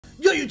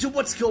Yo YouTube,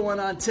 what's going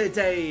on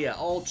today?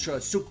 Ultra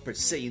Super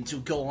Saiyan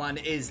 2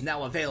 Gohan is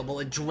now available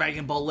in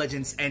Dragon Ball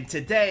Legends, and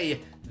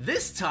today,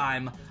 this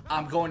time,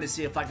 I'm going to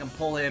see if I can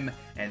pull him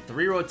in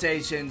 3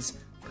 rotations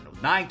for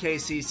 9k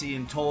CC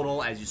in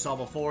total. As you saw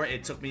before,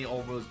 it took me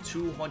over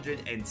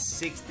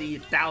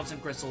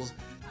 260,000 crystals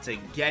to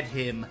get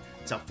him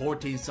to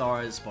 14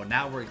 stars, but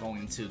now we're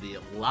going to the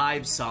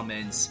live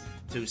summons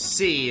to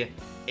see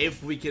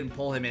if we can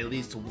pull him at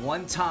least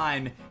one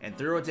time in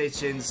 3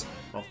 rotations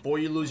before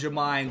you lose your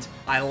mind.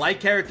 I like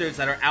characters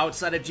that are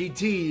outside of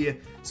GT,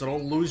 so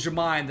don't lose your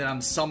mind that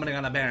I'm summoning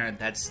on a banner.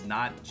 That's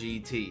not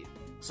GT.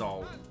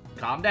 So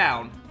calm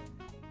down,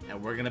 and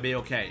we're gonna be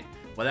okay.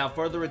 Without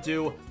further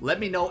ado, let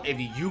me know if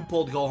you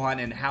pulled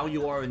Gohan and how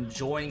you are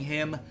enjoying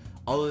him.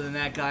 Other than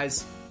that,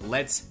 guys,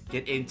 let's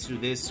get into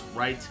this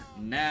right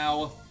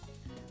now.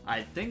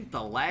 I think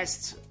the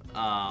last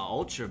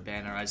Ultra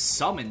banner I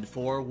summoned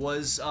for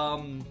was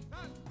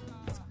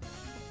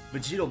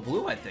Vegito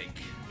Blue, I think.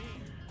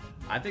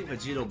 I think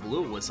Vegito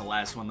Blue was the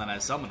last one that I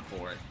summoned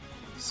for.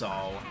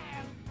 So,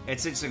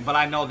 it's interesting, but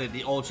I know that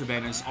the Ultra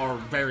banners are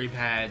very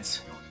bad.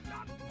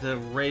 The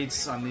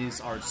rates on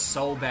these are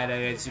so bad,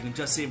 as you can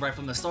just see right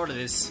from the start of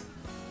this.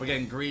 We're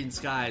getting green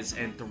skies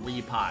and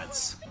 3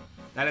 pods.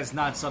 That is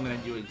not something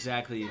that you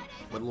exactly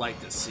would like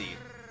to see.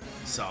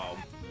 So,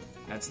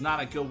 that's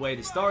not a good way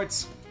to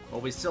start,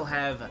 but we still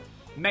have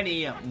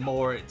many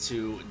more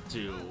to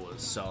do,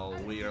 so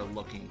we are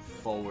looking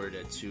forward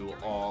to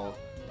all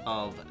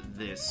of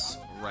this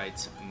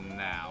right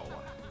now.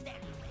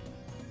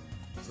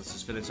 So let's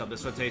just finish up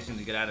this rotation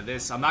to get out of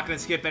this. I'm not going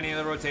to skip any of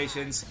the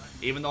rotations,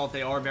 even though if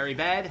they are very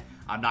bad,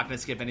 I'm not going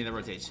to skip any of the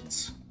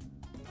rotations.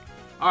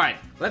 Alright,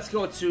 let's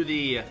go to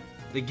the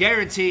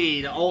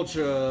guaranteed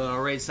Ultra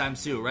race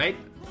times 2, right?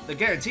 The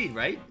guaranteed,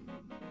 right?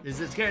 Is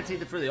this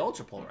guaranteed for the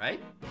Ultra pull,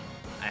 right?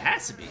 It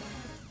has to be. It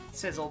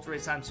says Ultra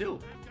race times 2.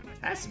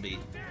 Has to be.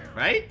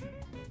 Right?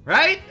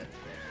 Right?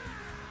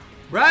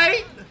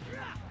 Right?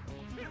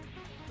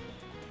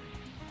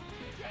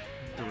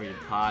 3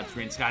 pods,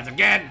 green skies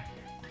again!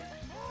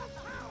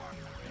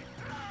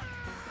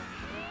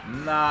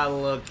 Not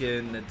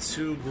looking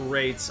too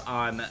great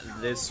on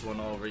this one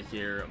over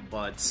here,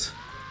 but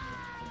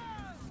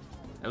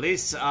at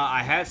least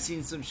I have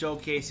seen some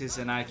showcases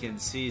and I can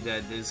see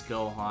that this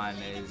Gohan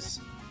is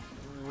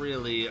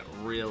really,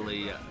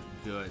 really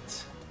good.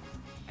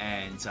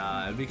 And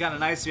it'd be kind of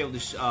nice to be able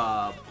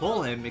to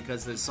pull him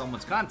because there's so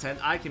much content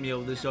I can be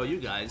able to show you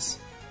guys.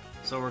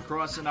 So we're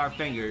crossing our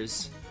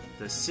fingers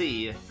to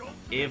see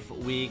if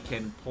we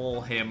can pull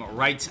him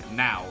right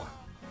now.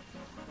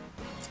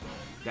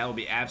 That would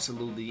be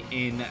absolutely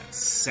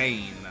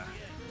insane.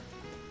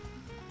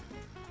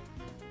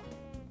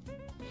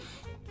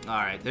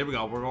 Alright, there we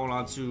go. We're going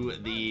on to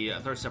the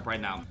 3rd step right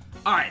now.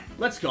 Alright,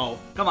 let's go.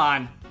 Come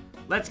on.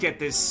 Let's get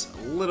this a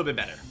little bit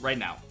better right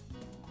now.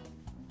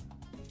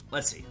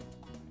 Let's see.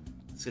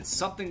 Let's get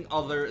something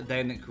other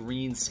than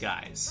green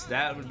skies.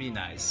 That would be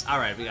nice.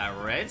 Alright, we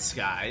got red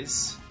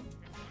skies.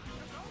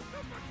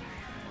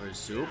 We're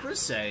Super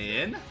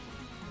Saiyan.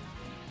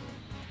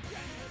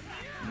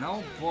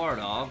 No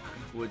Bardock,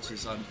 which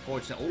is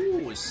unfortunate.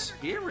 Ooh,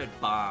 Spirit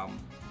Bomb.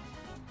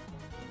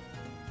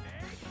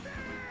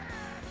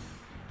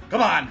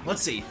 Come on,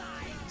 let's see.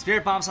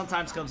 Spirit Bomb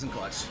sometimes comes in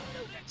clutch.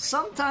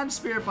 Sometimes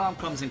Spirit Bomb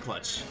comes in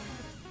clutch.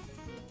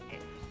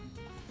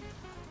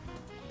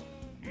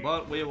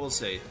 But we will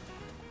see.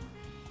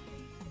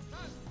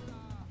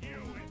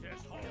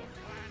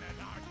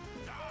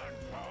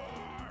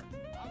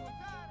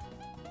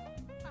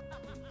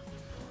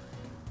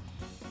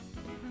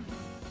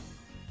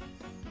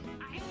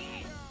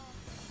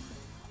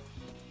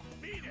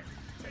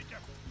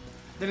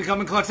 Didn't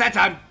come in clutch that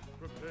time.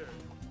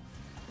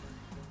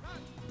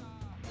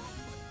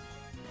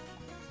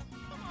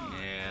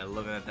 Yeah,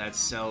 looking at that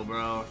cell,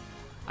 bro.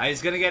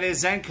 He's gonna get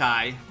his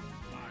Zenkai.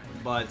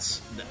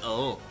 But,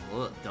 oh,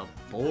 look,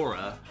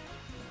 Dabura.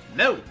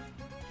 No!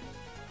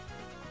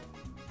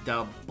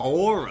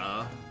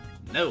 Dabura.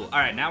 No.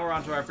 Alright, now we're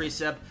on to our free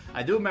step.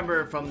 I do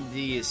remember from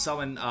the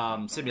summon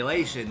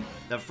simulation,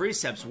 the free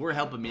steps were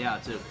helping me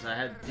out too, because I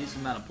had a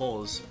decent amount of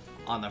pulls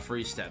on the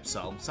free step.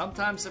 So,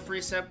 sometimes the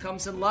free step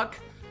comes in luck.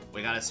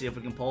 We gotta see if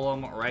we can pull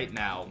them right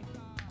now.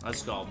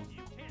 Let's go.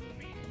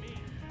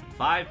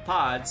 5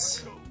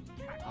 pods.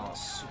 Oh,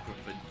 Super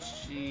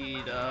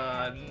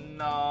Vegeta,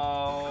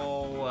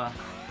 no.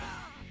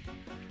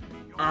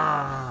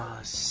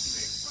 Ah,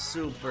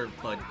 Super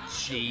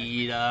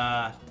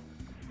Vegeta.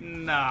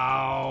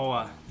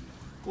 No.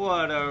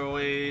 What are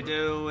we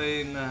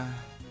doing? The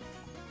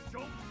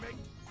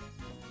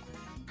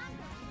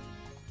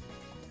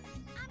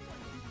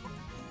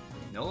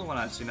only one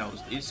I've seen that was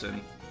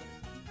decent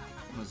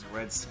was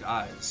Red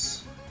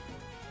Skies.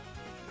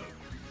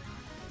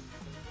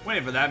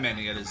 Waiting for that man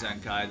to get a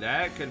Zenkai.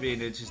 That could be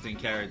an interesting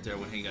character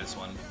when he gets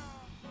one.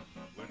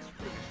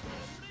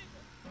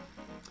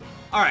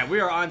 Alright, we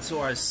are on to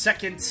our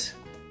 2nd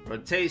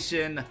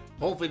rotation.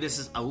 Hopefully this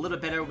is a little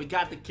better. We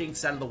got the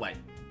kinks out of the way.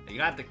 We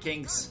got the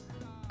kinks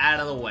out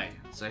of the way.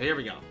 So here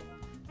we go.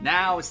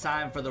 Now it's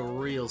time for the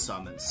real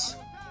summons.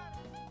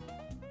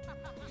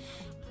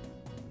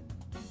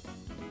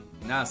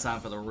 Now it's time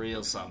for the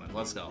real summon.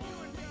 Let's go.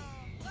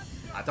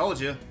 I told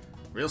you.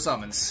 Real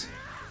summons.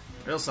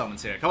 Real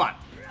summons here. Come on.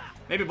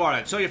 Maybe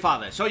Bardock. Show your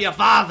father. Show your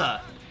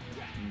father!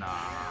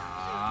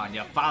 Nah.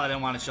 Your father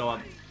didn't want to show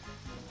up.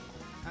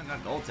 I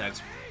got gold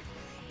text.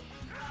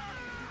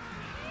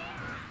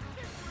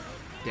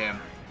 Damn.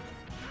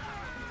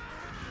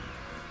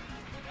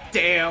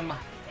 Damn.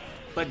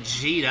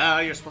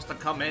 Vegeta, you're supposed to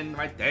come in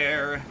right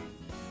there.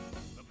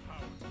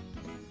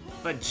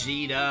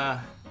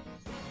 Vegeta.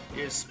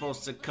 You're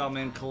supposed to come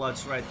in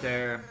clutch right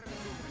there.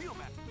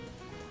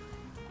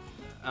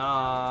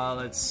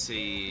 Let's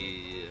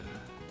see.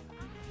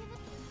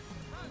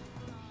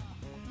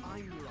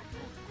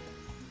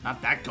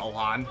 Not that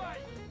Gohan.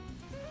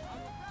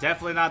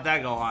 Definitely not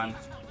that Gohan.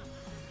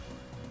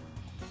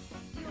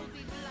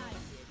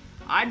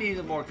 I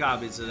needed more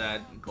copies of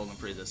that Golden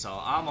Frieza, so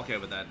I'm okay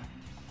with that.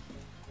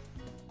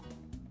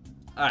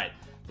 Alright,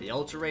 the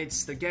Ultra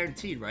rates, they're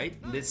guaranteed, right?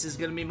 This is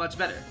gonna be much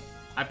better.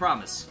 I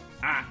promise.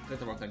 That's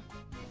the wrong thing.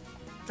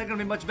 It's not gonna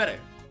be much better.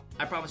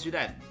 I promise you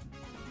that.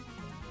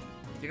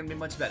 They're gonna be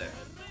much better.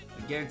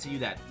 I guarantee you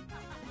that.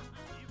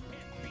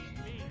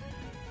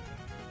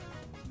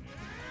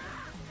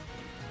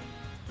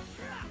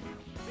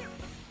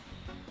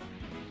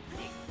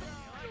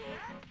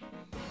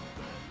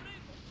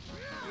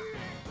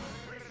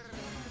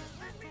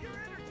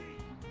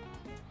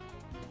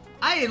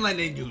 I ain't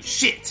letting you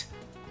shit!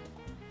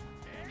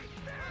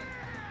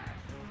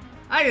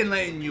 I ain't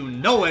letting you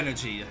no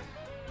energy!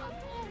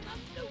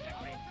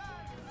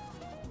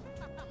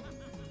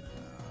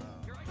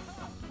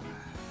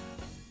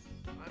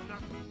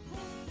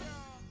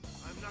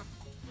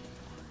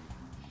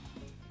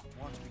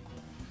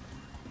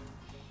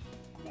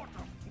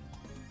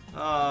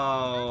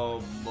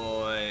 Oh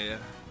boy.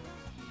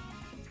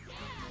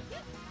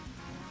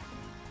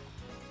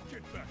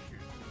 Get back here.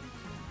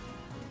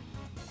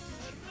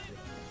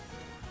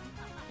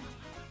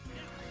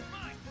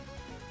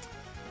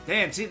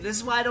 Damn, see, this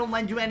is why I don't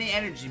lend you any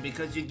energy,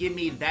 because you give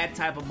me that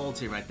type of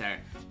multi right there.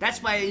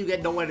 That's why you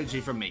get no energy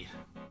from me.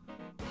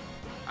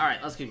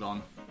 Alright, let's keep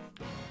going.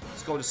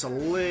 Let's go just a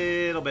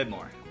little bit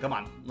more. Come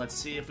on, let's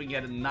see if we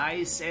get a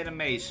nice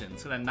animation.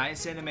 Let's get a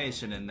nice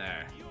animation in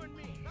there.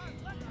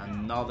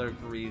 Another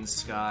green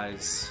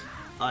skies.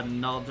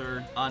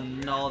 Another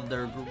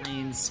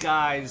green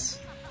skies.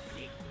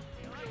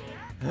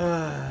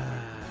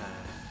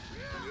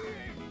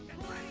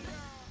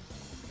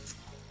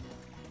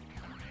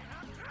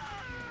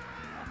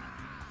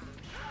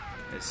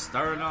 His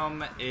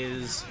sternum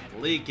is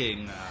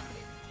leaking.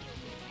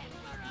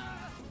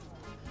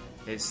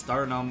 His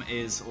sternum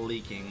is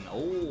leaking. Oh,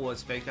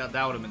 let's fake out.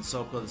 That would have been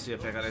so cool to see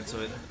if I got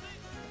into it.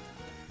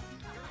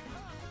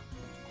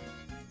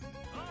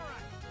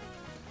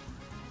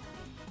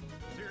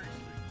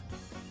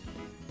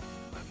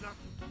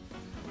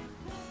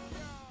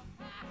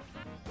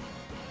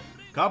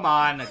 Come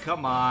on,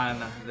 come on.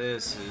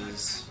 This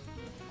is...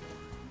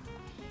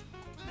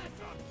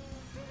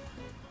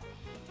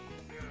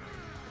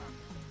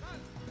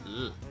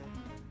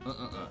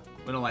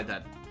 We don't like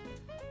that.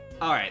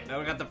 Alright, now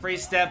we got the free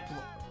step.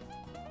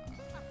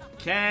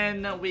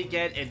 Can we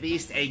get at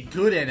least a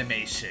good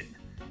animation?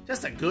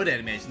 Just a good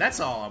animation. That's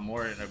all I'm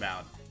worried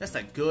about. Just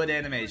a good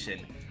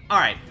animation.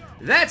 Alright,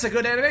 that's a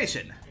good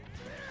animation.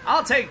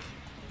 I'll take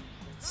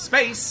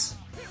space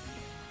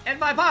and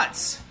my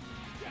pots.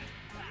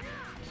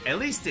 At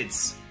least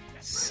it's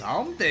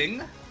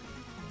something.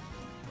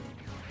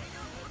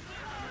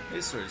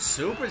 This was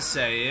Super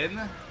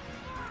Saiyan.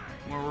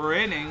 We're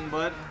winning,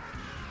 but...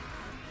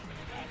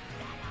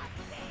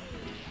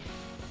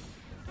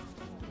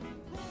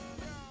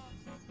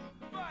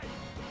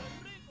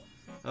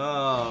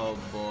 Oh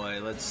boy,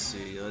 let's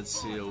see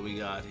what we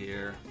got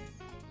here.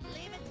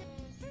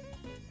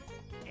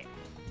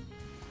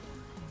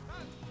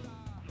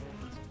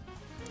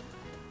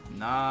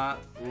 Not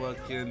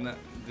looking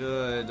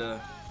good.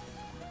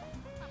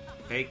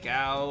 Fake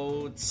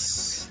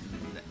outs.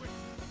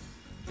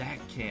 That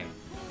can't.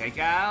 Fake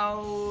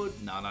out.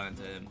 No, not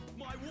into him.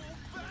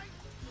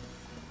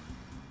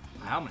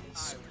 How many?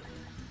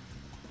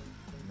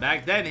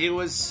 Back then he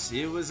was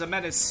a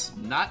menace.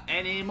 Not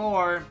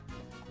anymore.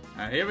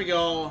 Alright, here we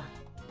go.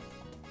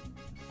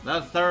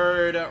 The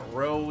third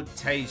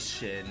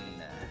rotation.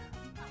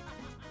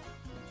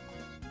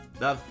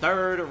 The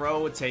third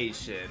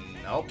rotation.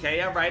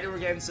 Okay, alright, we're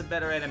getting some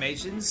better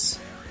animations.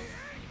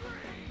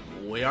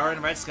 We are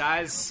in Red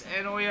Skies,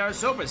 and we are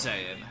Super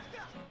Saiyan.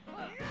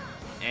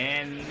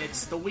 And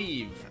it's the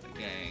Weave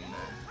gang.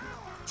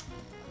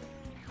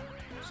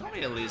 Show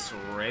me at least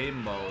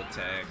rainbow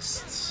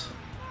text.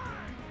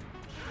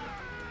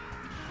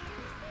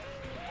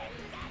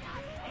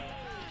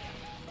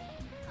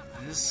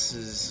 This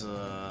is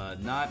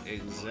not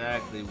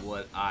exactly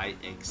what I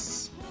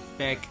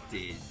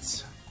expected.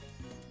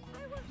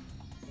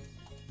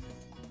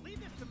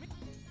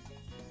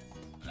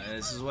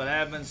 This is what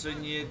happens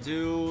when you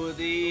do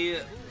the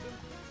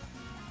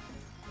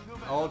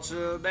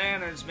Ultra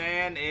banners,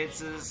 man.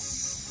 It's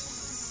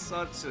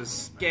such a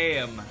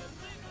scam.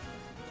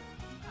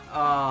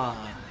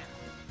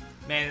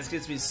 Man, this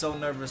gets me so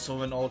nervous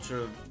when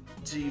Ultra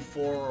G4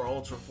 or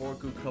Ultra 4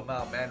 could come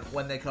out, man.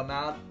 When they come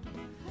out,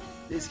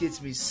 this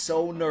gets me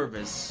so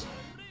nervous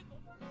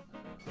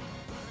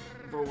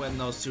for when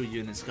those two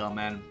units come,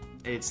 man.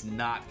 It's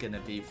not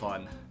gonna be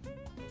fun.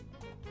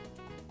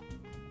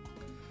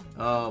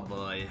 Oh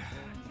boy.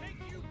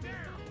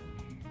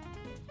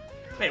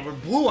 Wait, we're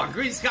blue on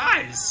green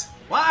skies!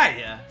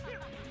 Why?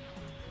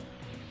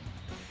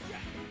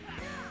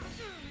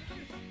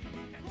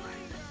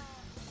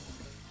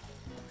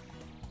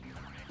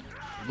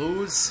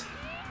 Lose?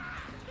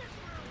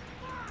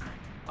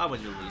 Why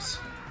would you lose?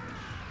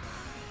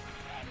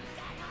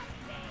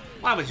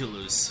 Why would you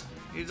lose?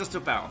 You're just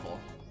too powerful.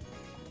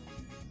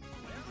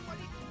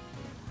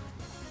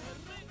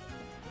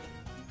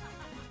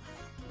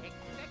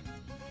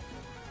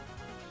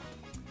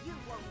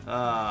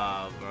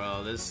 Oh,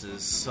 bro, this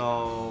is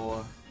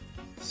so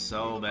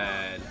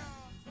bad.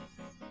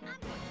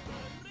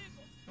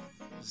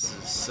 This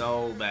is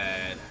so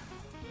bad.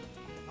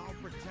 I'll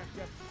protect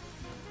you.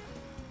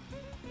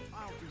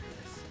 I'll do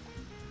this.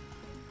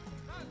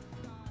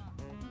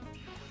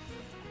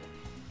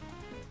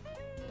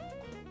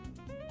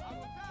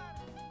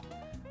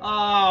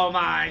 Oh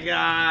my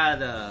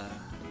god!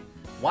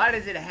 Why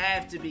does it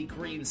have to be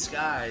green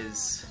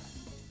skies?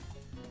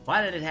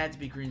 Why did it have to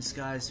be green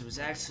skies? It was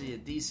actually a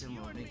decent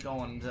one.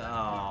 Going to,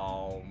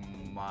 oh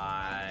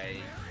my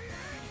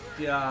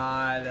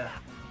god.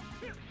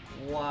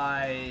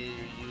 Why,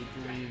 you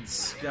green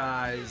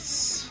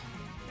skies?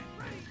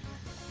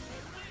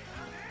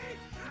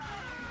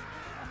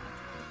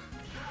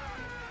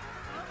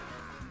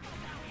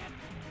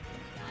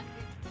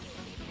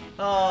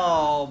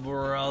 Oh,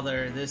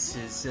 brother, this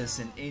is just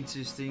an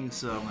interesting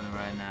summon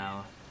right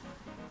now.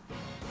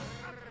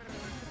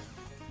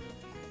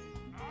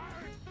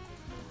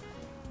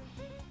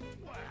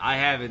 I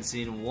haven't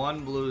seen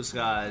one blue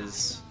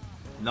skies,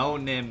 no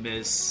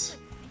Nimbus.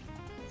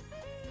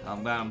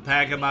 I'm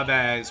packing my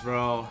bags,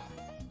 bro.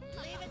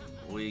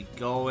 We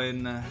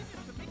going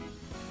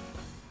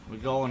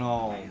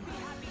home.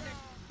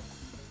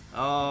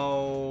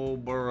 Oh,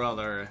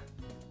 brother.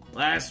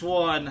 Last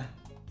one.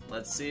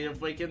 Let's see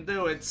if we can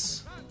do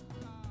it.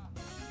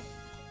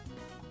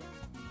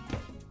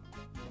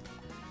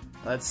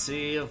 Let's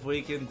see if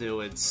we can do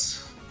it.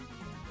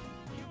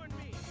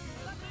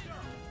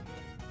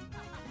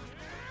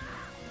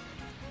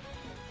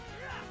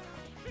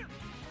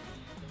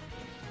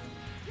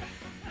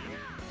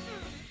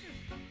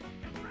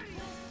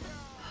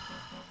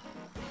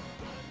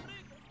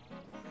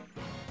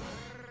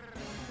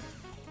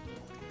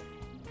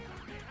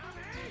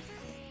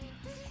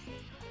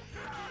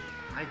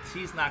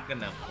 IT's not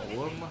gonna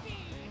pull him.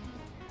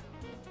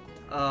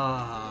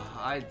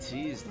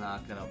 IT's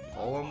not gonna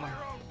pull him.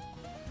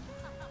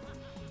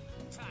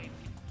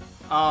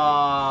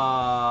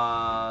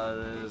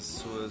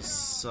 This was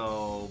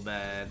so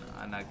bad.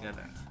 I'm not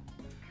gonna.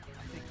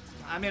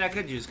 I mean, I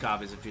could use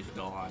Cobb as a future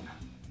Gohan.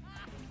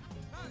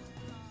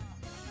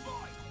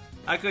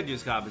 I could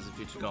use Cobb as a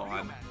future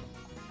Gohan.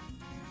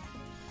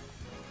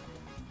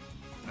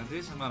 A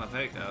decent amount of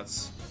fake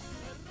outs.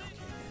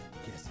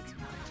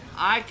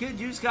 I could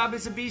use Cobb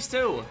as a beast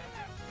too.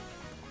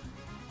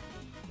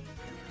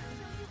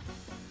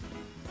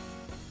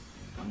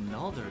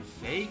 Another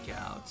fake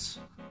out.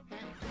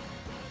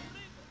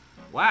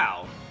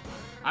 Wow.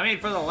 I mean,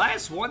 for the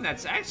last one,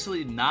 that's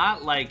actually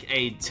not like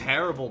a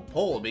terrible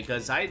pull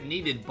because I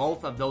needed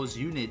both of those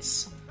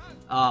units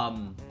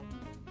in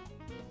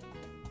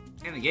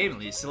the game at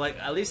least. So, like,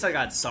 at least I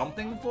got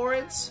something for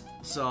it.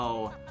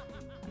 So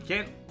I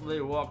can't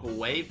really walk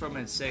away from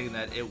it saying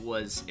that it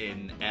was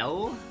an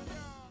L.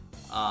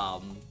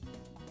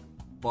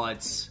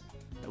 But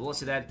I will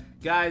say that,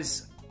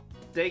 guys,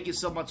 thank you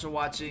so much for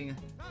watching.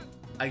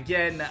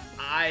 Again,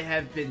 I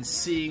have been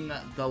seeing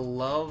the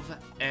love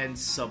and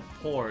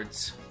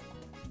support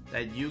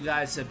that you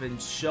guys have been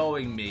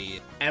showing me,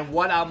 and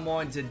what I'm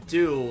going to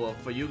do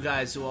for you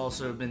guys who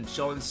also have been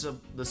showing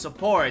the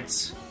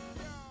support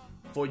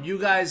for you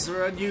guys who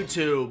are on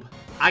YouTube.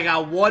 I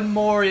got one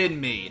more in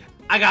me.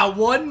 I got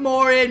one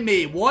more in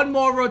me. One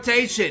more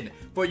rotation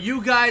for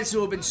you guys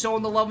who have been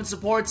showing the love and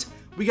support.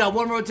 We got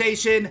one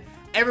rotation.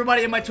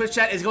 Everybody in my Twitch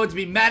chat is going to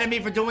be mad at me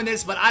for doing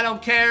this, but I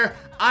don't care.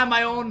 I'm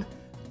my own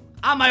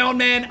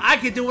man. I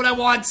can do what I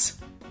want.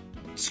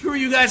 Screw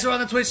you guys who are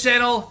on the Twitch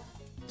channel.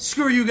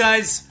 Screw you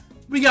guys.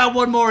 We got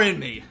one more in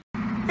me.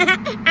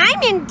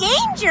 I'm in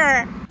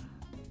danger.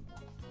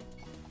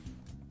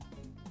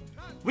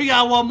 We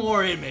got one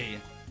more in me.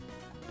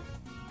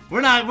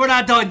 We're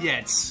not done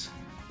yet.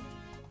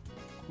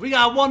 We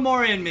got one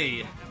more in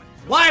me.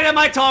 Why am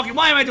I talking?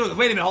 Why am I doing this?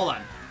 Wait a minute,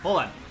 hold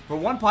on. For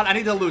one pot, I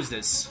need to lose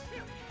this.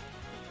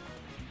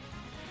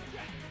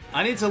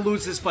 I need to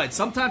lose this fight.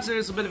 Sometimes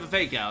there's a bit of a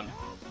fake out.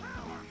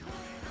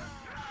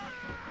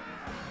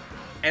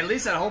 At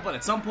least I hope that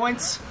at some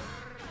points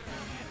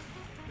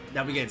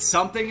that we get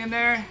something in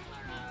there.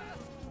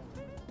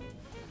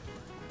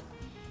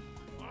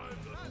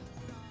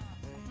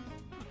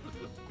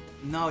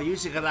 No,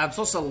 usually because I'm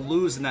supposed to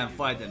lose in that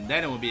fight, and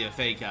then it would be a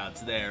fake out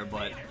there,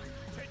 but...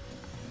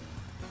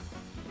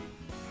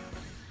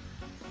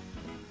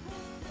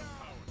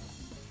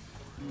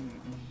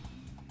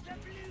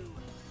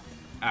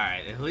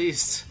 Alright, at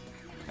least...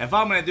 If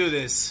I'm gonna do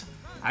this,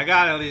 I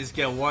gotta at least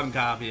get one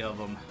copy of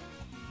them.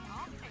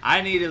 I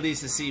need at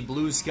least to see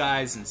blue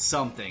skies and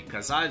something,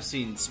 because I've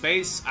seen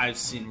space, I've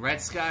seen red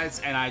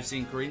skies, and I've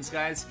seen green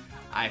skies.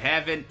 I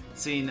haven't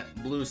seen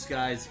blue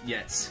skies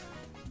yet.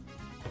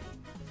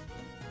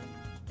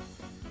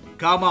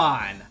 Come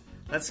on!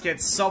 Let's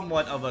get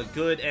somewhat of a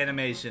good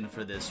animation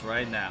for this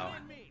right now.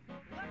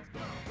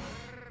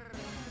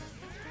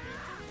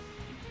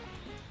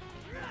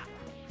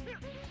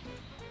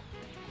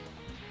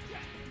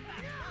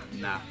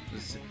 Nah,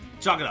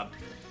 chalk it up.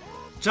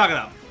 Chalk it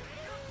up.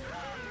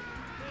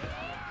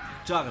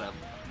 Chalk it up.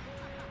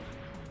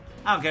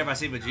 I don't care if I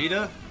see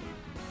Vegeta.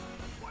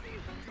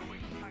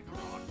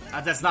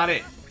 That's not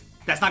it.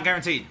 That's not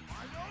guaranteed.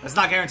 That's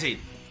not guaranteed.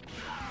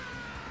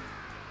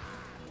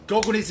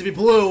 Goku needs to be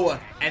blue,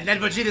 and then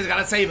Vegeta's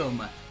gotta save him.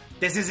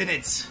 This isn't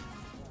it.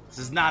 This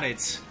is not it.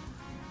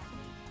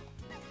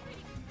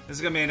 This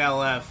is gonna be an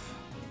LF.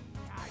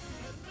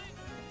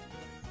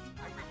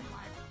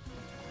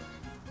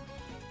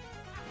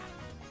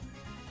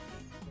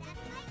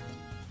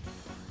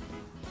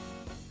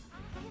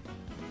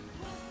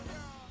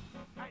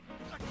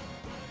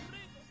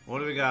 What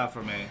do we got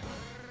for me?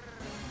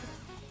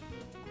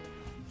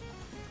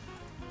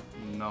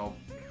 No.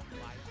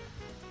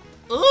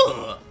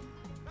 Ugh!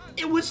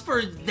 It was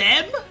for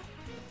them?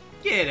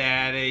 Get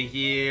out of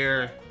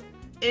here.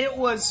 It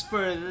was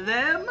for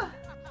them?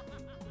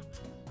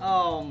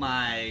 Oh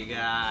my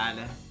god.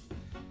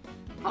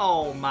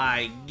 Oh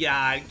my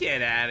god,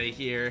 get out of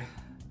here.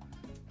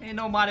 Ain't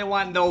nobody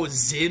want no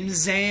Zim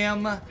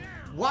Zam.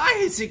 Why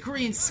is it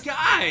green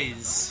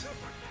skies?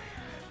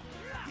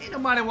 Ain't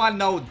nobody want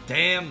no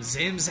damn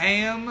Zim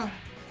Zam.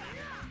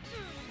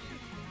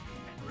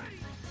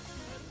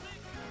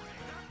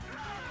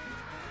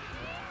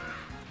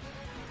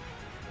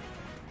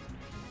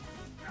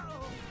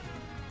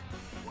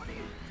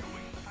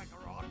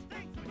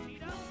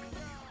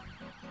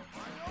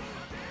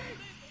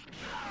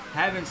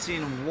 Haven't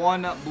seen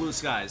one blue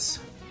skies.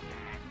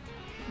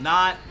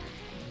 Not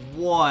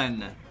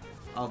one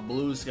of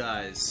blue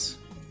skies.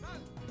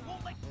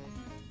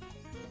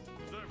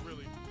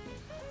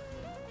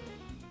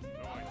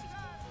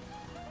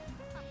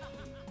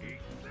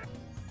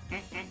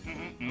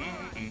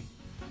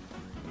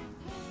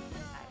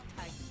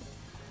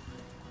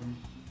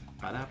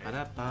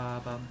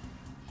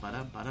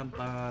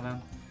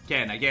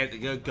 Can I get the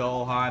good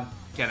Gohan?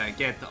 Can I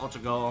get the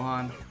Ultra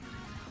Gohan?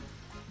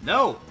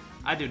 No!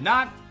 I do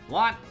not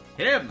want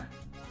him!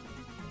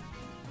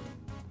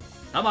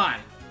 Come on!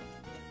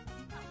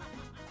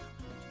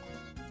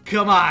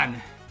 Come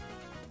on!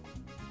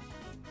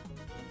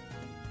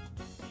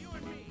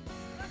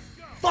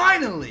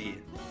 Finally!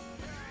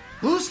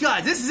 Blue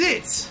skies, this is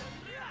it!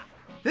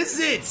 This is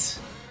it!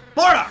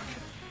 Bardock!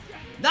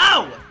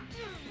 No!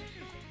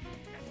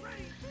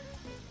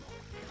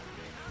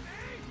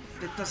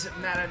 It doesn't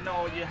matter,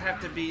 no, you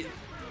have to be...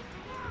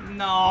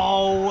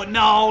 No,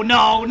 no,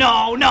 no,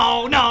 no,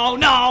 no, no,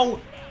 no!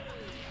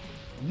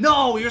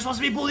 No, you're supposed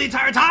to be blue the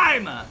entire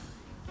time!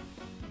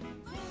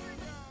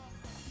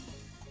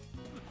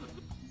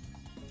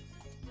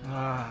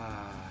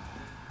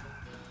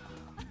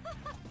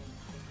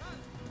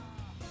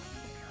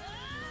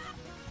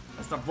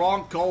 That's the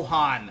wrong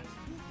Gohan.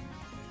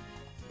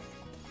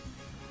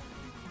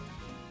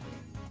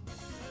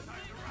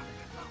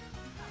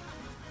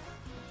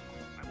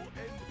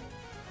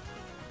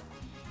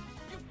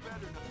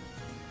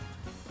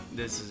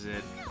 This is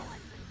it.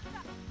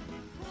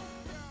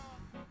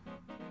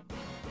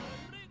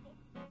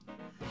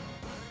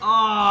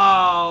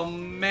 Oh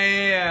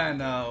man,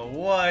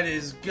 what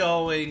is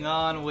going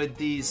on with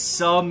these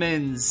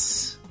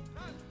summons?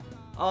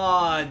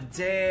 Oh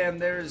damn,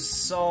 they're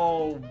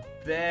so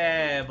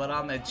bad, but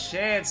on the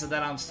chance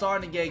that I'm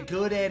starting to get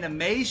good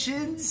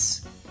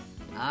animations,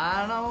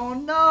 I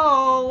don't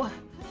know.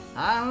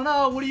 I don't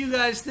know. What do you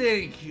guys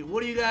think?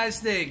 What do you guys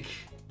think?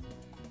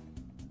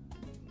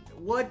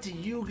 What do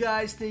you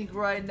guys think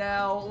right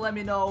now? Let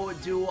me know.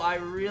 Do I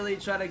really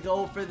try to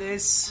go for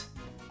this?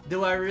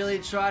 Do I really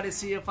try to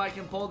see if I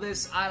can pull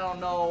this? I don't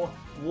know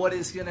what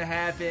is gonna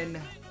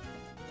happen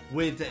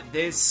with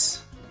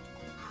this.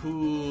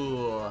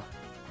 Ooh.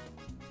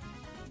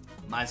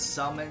 My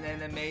summon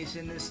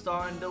animation is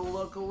starting to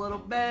look a little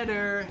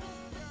better.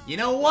 You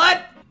know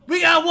what?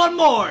 We got one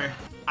more!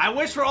 I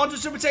wish for Ultra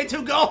Super Saiyan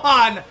 2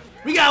 Gohan!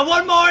 We got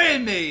one more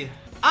in me!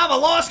 I'm a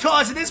lost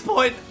cause at this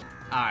point!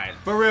 Alright,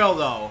 for real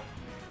though.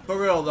 For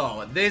real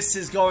though, this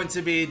is going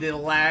to be the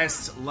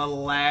last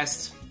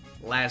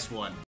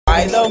one.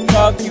 Why the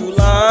fuck you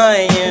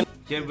lying?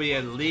 Can we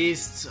at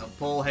least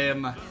pull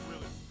him?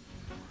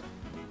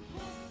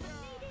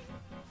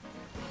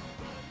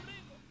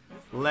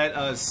 Let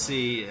us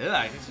see.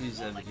 I guess we use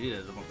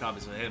Vegeta. There's more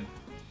copies of him.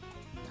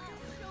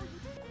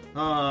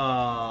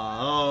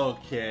 Oh,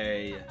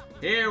 okay.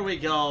 Here we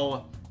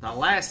go. The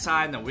last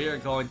time that we are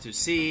going to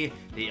see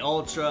the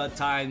Ultra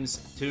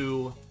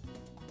 ×2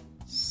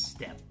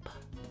 step.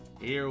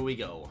 Here we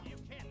go.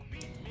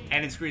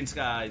 And it's Green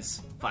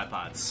Skies, 5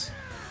 pots.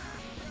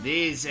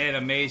 These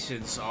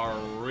animations are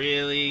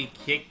really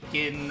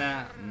kicking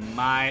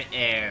my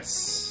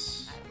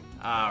ass.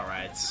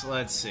 Alright, so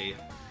let's see.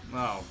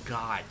 Oh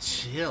god,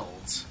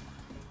 chilled.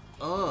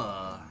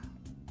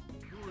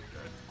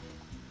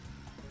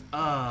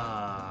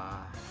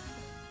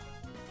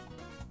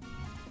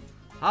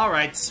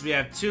 Alright, we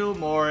have 2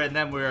 more and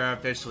then we're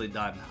officially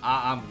done.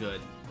 I'm good.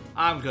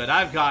 I'm good.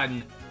 I've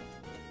gotten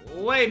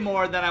way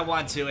more than I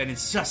want to, and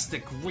it's just the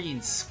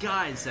green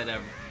skies that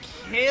are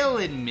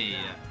killing me.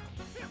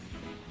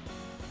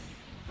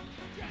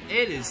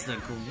 It is the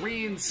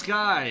green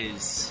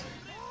skies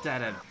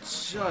that have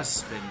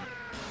just been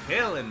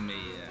killing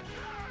me.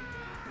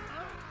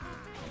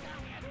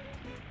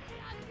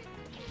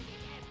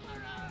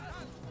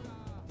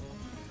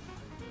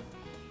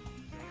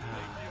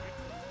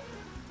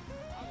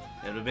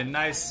 It would have been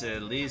nice to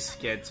at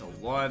least get to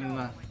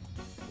one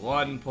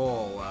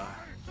pull.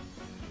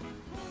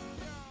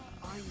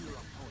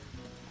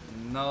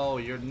 No,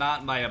 you're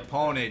not my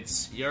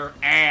opponent. You're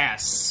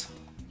ass.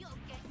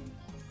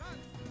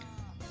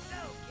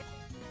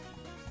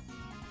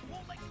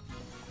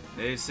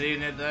 You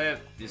seen it there?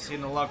 You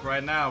seen the luck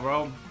right now,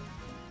 bro.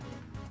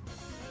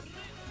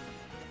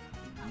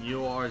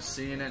 You are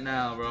seeing it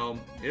now, bro.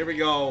 Here we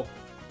go.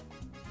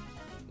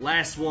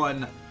 Last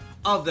one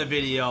of the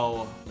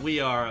video. We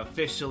are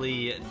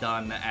officially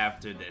done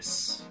after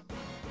this.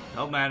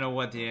 No matter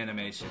what the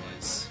animation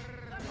is.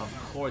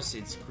 Of course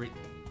it's great.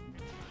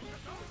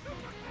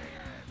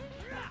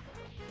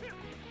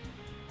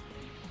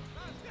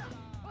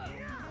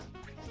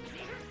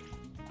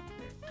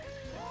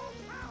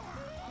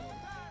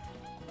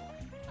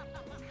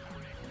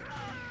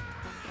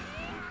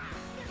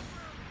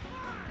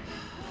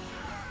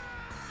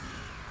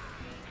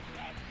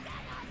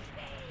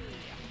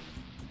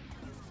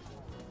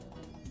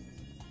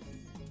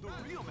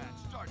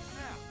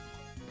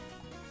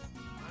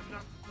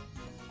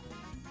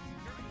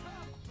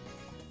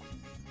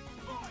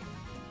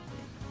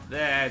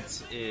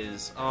 That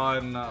is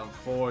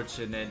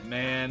unfortunate,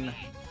 man,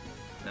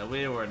 that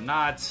we were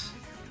not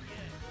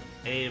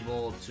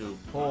able to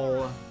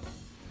pull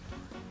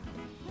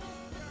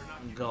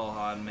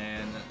Gohan,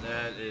 man.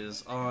 That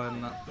is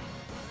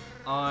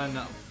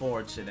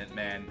unfortunate,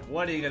 man.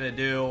 What are you gonna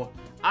do?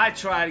 I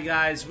tried,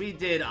 guys. We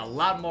did a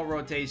lot more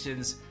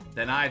rotations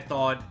than I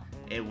thought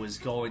it was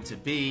going to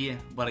be.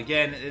 But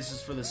again, this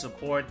is for the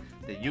support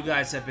that you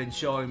guys have been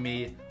showing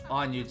me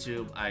on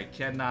YouTube. I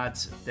cannot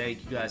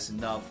thank you guys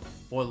enough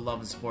for the love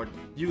and support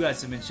you guys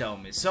have been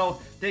showing me.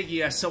 So, thank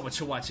you guys so much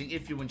for watching.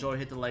 If you enjoyed,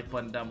 hit the like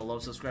button down below.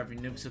 Subscribe if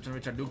you're new. Subscribe to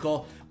reach our new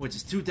goal, which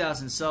is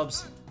 2,000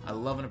 subs. I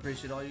love and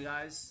appreciate all you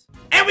guys.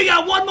 And we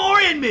got one more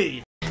in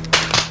me!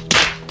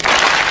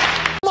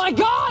 Oh my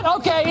God!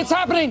 Okay, it's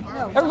happening.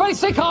 Everybody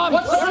stay calm.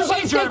 What's the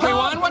procedure,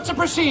 everyone? What's the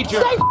procedure?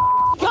 Stay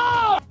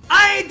calm!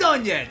 I ain't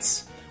done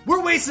yet!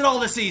 We're wasting all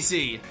the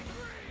CC.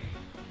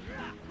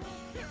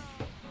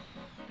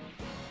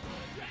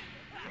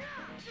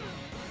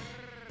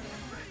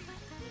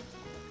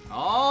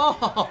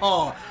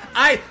 Oh,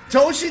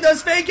 Toshi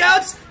does fake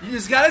outs? You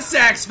just got a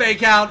Sax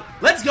fake out.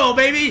 Let's go,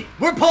 baby.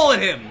 We're pulling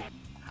him.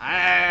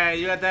 Hey,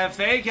 you got that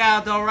fake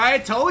out though,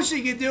 right?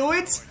 Toshi can do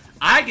it.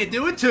 I can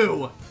do it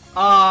too.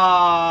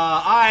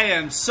 I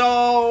am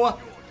so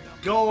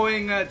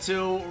going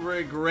to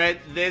regret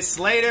this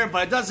later,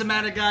 but it doesn't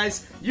matter,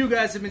 guys. You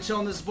guys have been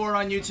showing the support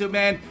on YouTube,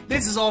 man.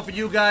 This is all for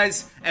you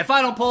guys. If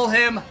I don't pull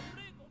him,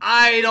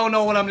 I don't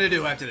know what I'm gonna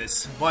do after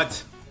this,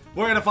 but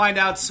we're gonna find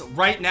out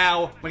right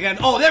now. Again,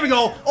 oh, there we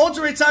go.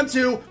 Ultra Raid Time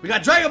 2. We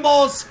got Dragon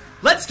Balls.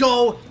 Let's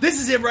go. This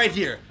is it right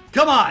here.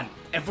 Come on.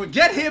 If we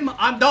get him,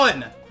 I'm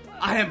done.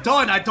 I am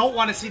done. I don't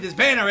want to see this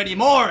banner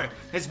anymore.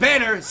 This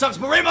banner sucks.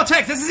 But Rainbow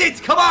Text, this is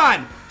it. Come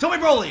on. Tomy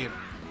Broly.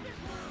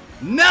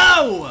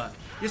 No.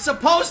 You're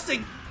supposed to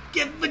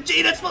give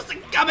Vegeta's supposed to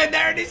come in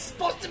there and he's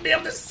supposed to be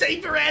able to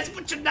save your ass,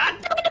 but you're not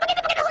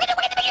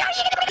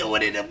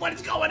doing it. What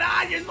is going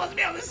on? You're supposed to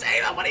be able to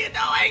save him. What are you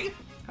doing?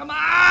 Come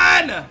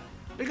on.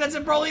 Because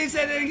if Broly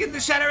said they get the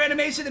shatter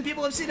animation and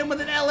people have seen him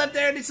with an L left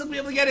there and they still be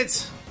able to get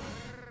it.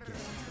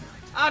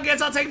 I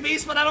guess I'll take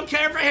Beast, but I don't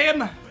care for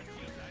him.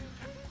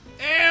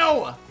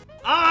 Ew.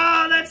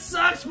 Ah, that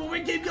sucks, but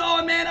we keep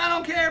going, man. I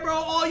don't care, bro.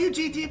 All you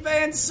GT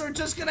fans are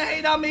just gonna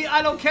hate on me.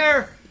 I don't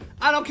care.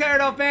 I don't care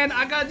enough, man.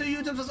 I gotta do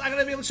YouTube, so I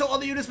gotta be able to show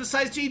other units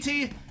besides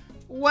GT.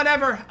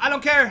 Whatever. I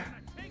don't care.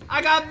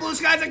 I got Blue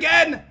Skies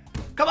again.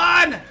 Come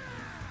on.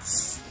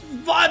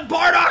 Von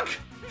Bardock,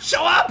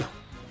 show up.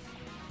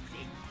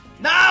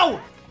 No!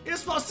 You're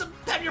supposed to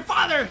have your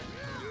father!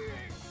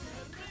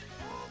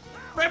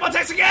 Rainbow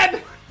Text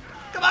again!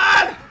 Come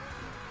on!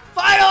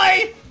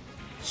 Finally!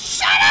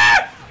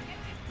 Shatter!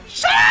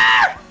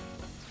 Shatter!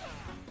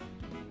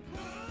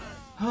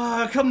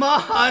 Oh, come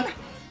on!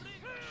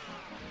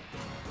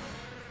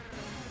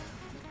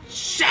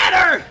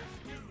 Shatter!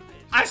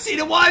 I've seen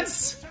it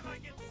once!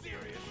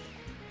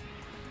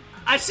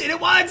 I've seen it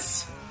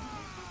once!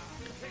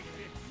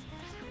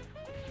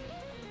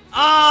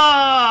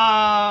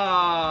 Ah!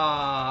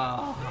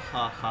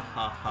 Ha ha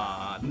ha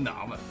ha. No,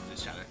 I'm gonna do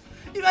Shatter.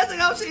 You guys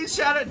think I'm seeing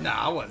Shatter? No,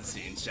 I wasn't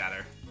seeing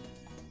Shatter.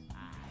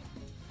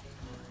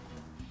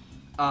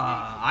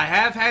 I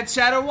have had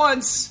Shatter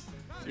once.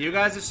 You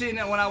guys have seen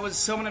it when I was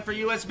summoning for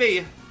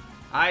USB.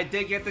 I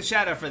did get the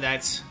Shatter for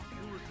that.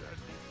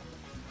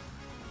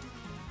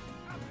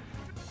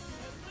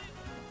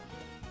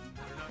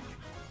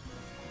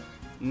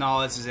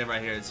 No, this is it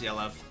right here. It's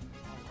ELF.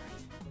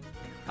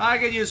 I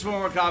could use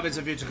more copies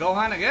of Future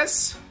Gohan, I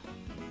guess.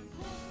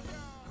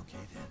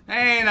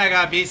 And I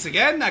got Beast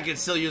again. I could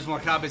still use more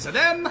copies of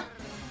them.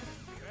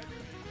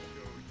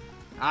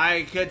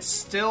 I could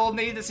still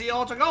need to see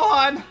Ultra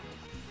Gohan.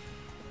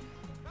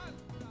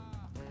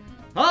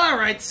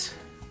 Alright.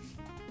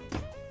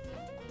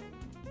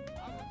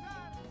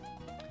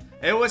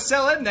 It was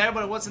still in there,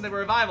 but it wasn't the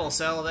revival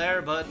cell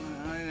there, but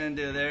I didn't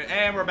do there.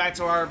 And we're back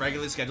to our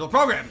regularly scheduled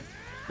program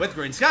with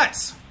Green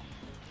Skies.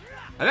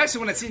 I've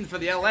actually, when I've seen for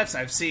the LFs,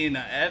 I've seen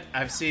not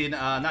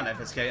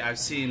FSK, I've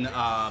seen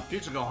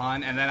Future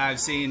Gohan, and then I've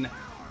seen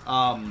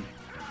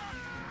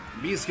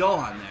Beast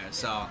Gohan there,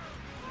 so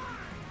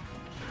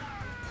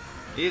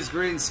these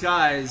Green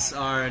Skies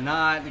are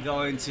not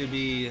going to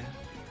be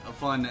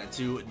fun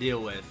to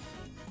deal with.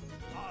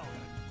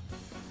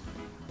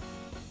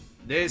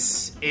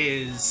 This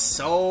is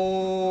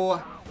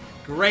so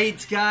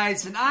great,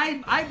 guys, and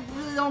I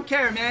really don't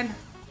care, man.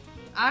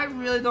 I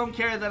really don't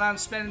care that I'm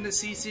spending the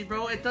CC,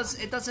 bro. It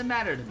doesn't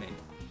matter to me.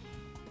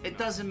 It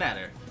doesn't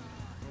matter.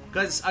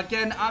 Because,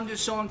 again, I'm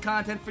just showing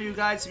content for you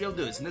guys to be able to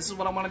do this. And this is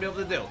what I want to be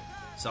able to do.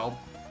 So,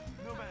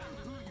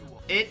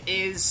 it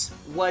is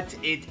what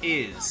it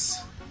is.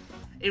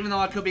 Even though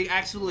I could be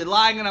absolutely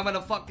lying and I'm going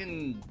to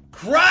fucking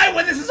cry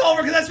when this is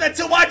over because I spent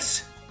too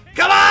much.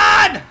 Come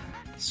on!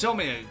 Show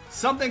me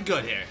something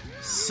good here.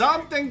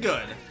 Something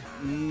good.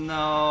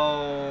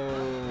 No.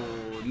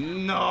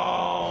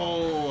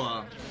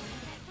 No.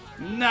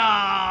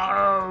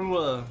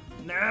 No!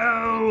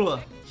 No!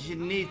 You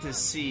need to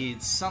see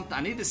something.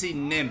 I need to see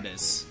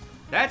Nimbus.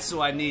 That's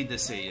who I need to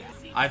see.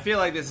 I feel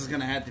like this is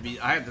gonna have to be.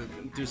 I have to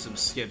do some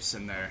skips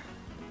in there.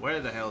 Where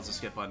the hell is the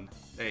skip button?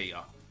 There you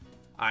go.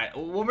 Alright,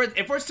 well,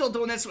 if we're still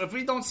doing this, if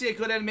we don't see a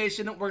good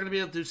animation, we're gonna be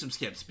able to do some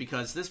skips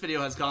because this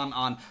video has gone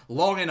on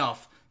long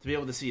enough to be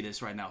able to see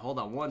this right now. Hold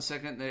on 1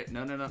 second. There.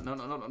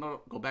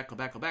 No. Go back.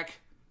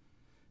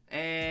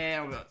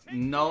 And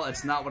no,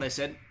 that's not what I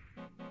said.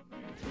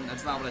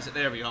 That's not what I said.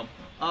 There we go.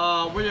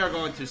 We are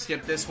going to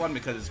skip this one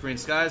because it's Green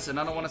Skies, and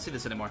I don't want to see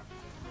this anymore.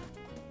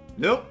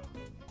 Nope.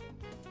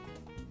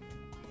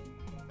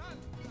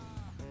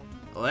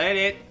 Let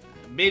it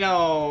be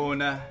known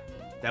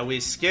that we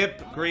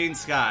skip Green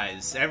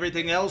Skies.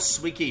 Everything else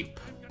we keep.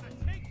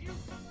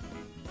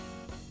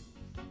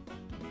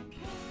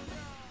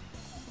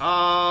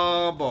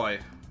 Oh boy.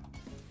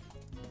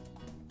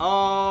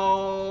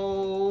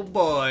 Oh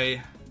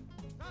boy.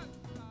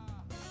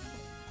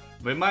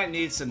 We might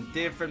need some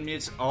different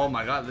music. Oh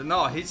my god.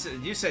 No, you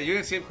said you're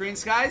gonna skip Green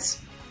Skies?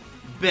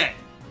 Bet.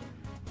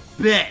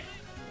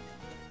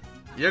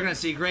 You're gonna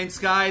see Green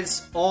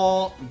Skies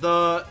all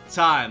the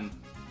time.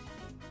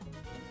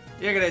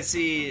 You're gonna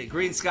see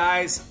Green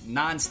Skies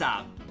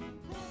non-stop.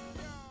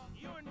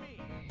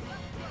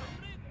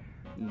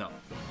 No.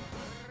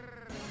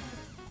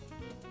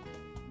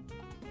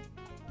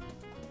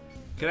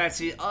 Can I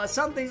see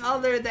something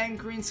other than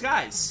Green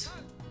Skies?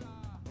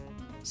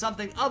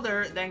 Something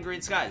other than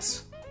Green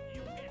Skies.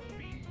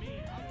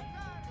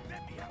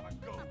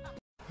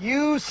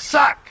 You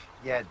suck,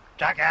 you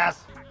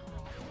jackass.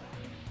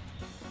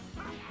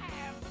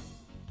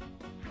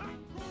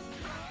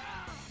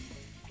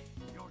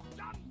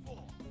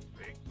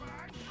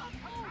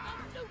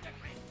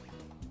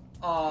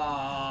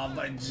 Oh,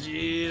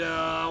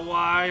 Vegeta,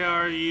 why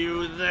are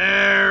you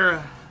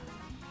there?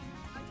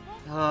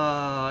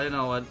 You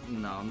know what?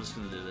 No, I'm just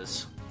gonna do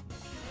this.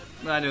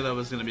 I knew that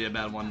was gonna be a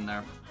bad one in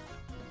there.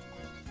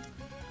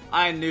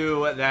 I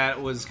knew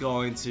that was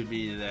going to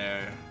be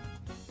there.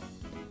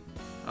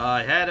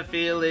 I had a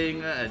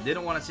feeling. I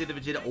didn't want to see the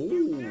Vegeta.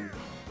 Ooh.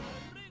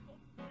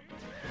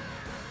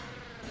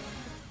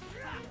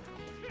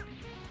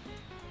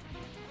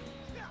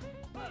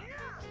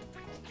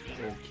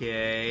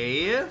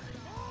 Okay.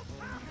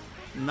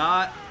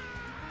 Not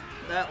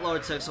that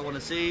large text I want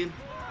to see.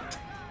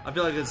 I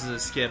feel like this is a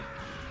skip.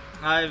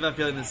 I have a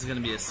feeling this is going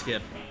to be a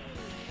skip.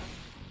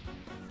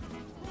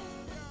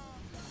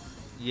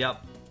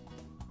 Yep.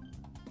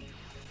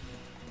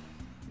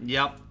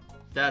 Yep.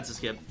 That's a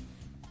skip.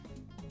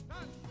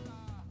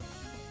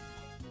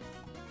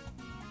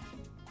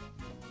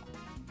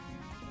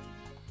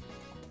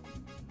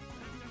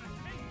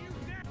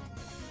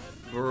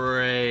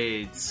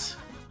 Great.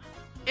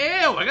 Ew,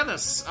 I got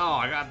this. Oh,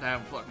 I got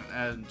that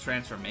fucking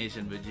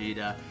transformation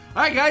Vegeta.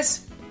 Alright,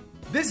 guys.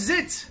 This is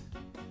it.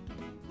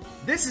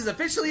 This is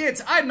officially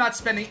it. I'm not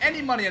spending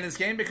any money on this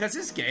game because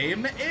this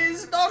game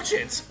is dog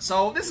shit.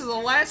 So, this is the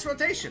last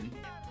rotation.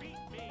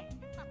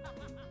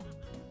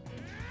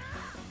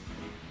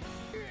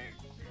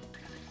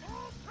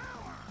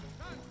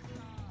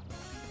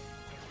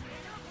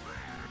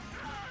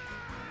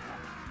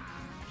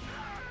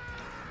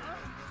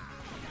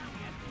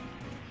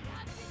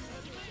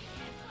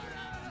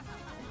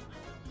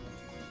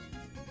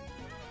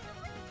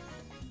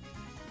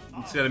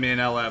 It's gonna be an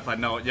LF, I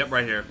know it. Yep,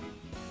 right here.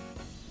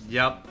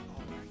 Yep.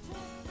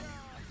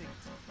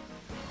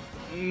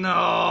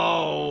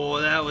 No,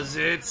 that was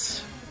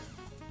it.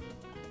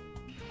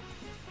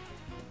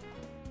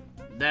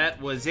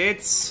 That was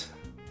it.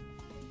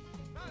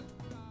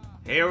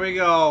 Here we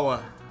go.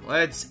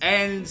 Let's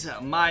end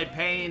my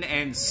pain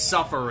and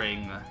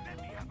suffering.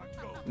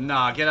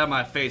 Nah, get out of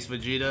my face,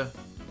 Vegeta.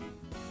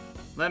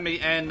 Let me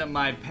end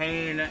my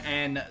pain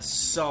and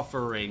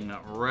suffering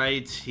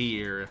right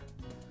here.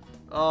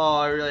 Oh,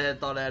 I really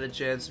thought I had a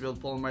chance to be able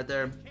to pull him right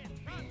there.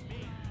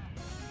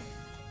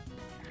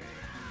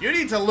 You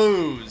need to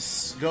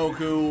lose,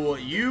 Goku.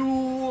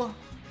 You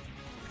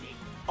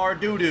are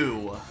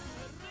doo-doo.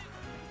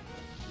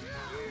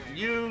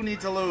 You need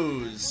to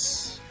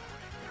lose.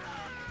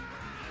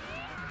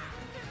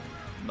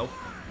 Nope.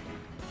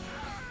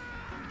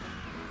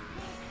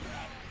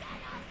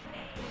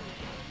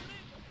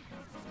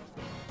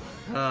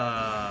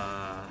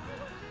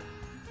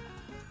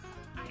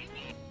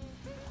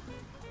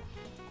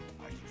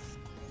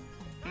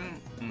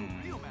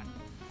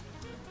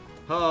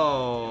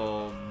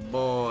 Oh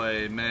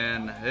boy,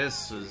 man,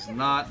 this has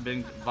not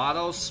been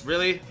Vados,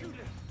 really?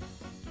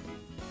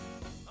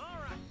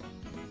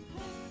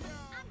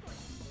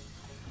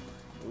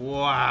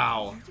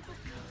 Wow.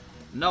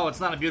 No, it's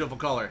not a beautiful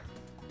color.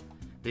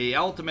 The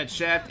ultimate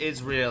shaft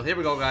is real. Here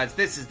we go, guys.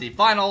 This is the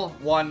final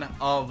one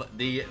of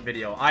the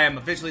video. I am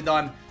officially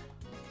done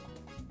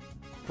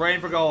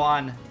praying for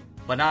Gohan,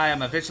 but I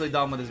am officially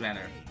done with his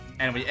banner.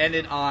 And we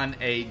ended on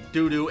a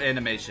doo-doo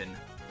animation.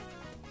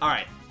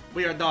 Alright,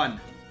 we are done.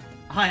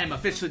 I am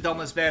officially done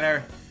with this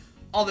banner.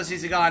 All the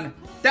season gone.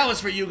 That was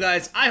for you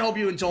guys. I hope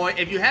you enjoy.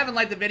 If you haven't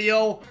liked the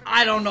video,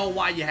 I don't know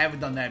why you haven't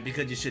done that,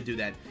 because you should do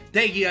that.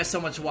 Thank you guys so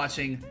much for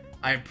watching.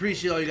 I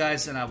appreciate all you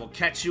guys, and I will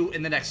catch you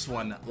in the next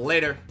one.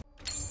 Later.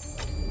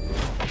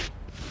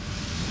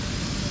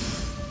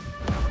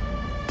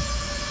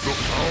 The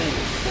power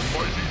of the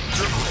mighty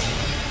General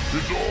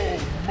is all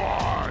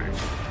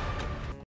mine!